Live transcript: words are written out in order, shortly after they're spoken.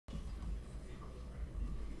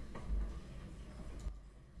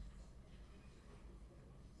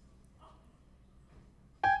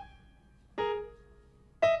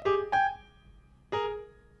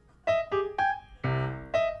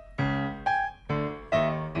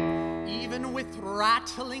even with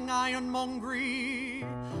rattling ironmongery,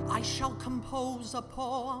 I shall compose a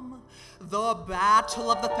poem, the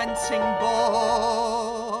Battle of the Fencing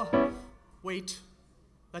Bow. Wait,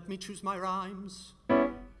 let me choose my rhymes.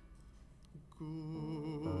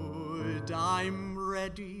 Good, I'm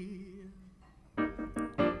ready.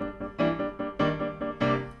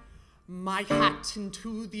 My hat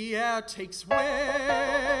into the air takes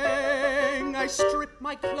wing. I strip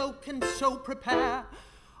my cloak and so prepare,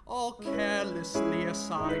 all carelessly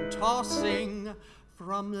aside tossing.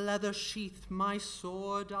 From leather sheath my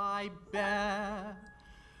sword I bear.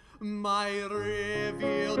 My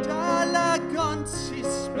revealed elegance is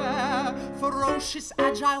spare, ferocious,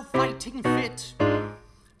 agile, fighting fit.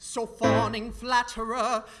 So fawning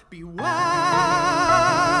flatterer, beware,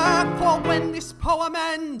 for when this poem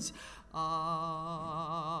ends, I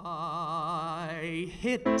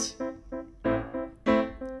hit.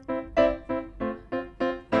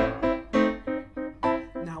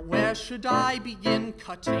 Now where should I begin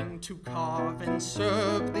cutting to carve and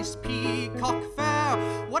serve this peacock fair?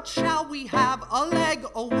 What shall we have, a leg,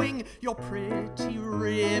 a wing? Your pretty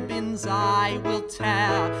ribbons I will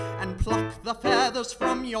tear, and pluck the feathers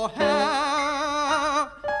from your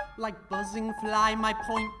hair. Like buzzing fly my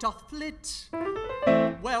point doth flit.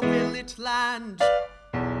 Where will it land?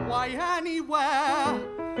 Why, anywhere.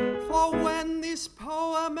 For when this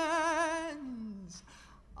poem ends,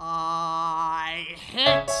 I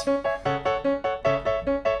hit.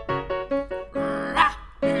 Rah,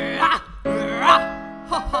 rah, rah.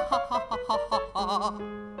 Ha, ha, ha, ha, ha, ha.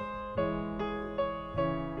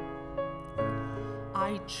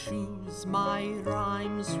 I choose my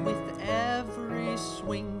rhymes with every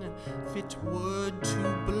swing, fit word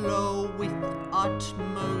to blow with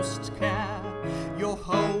utmost care. You're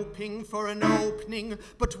hoping for an opening,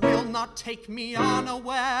 but will not take me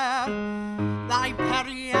unaware. I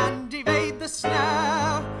parry and evade the snare.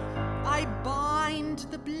 I bind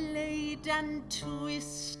the blade and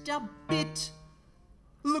twist a bit.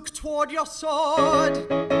 Look toward your sword,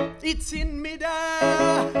 it's in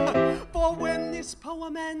midair. For when this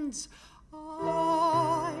poem ends,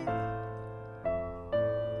 I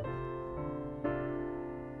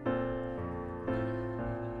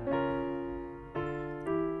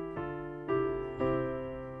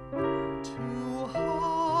to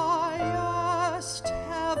highest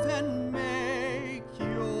heaven make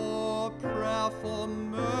your prayer for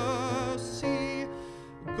mercy.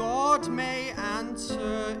 God may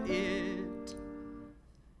answer it,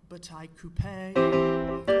 but I coupe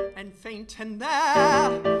and faint, and there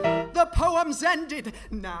the poem's ended.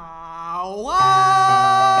 Now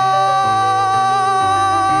I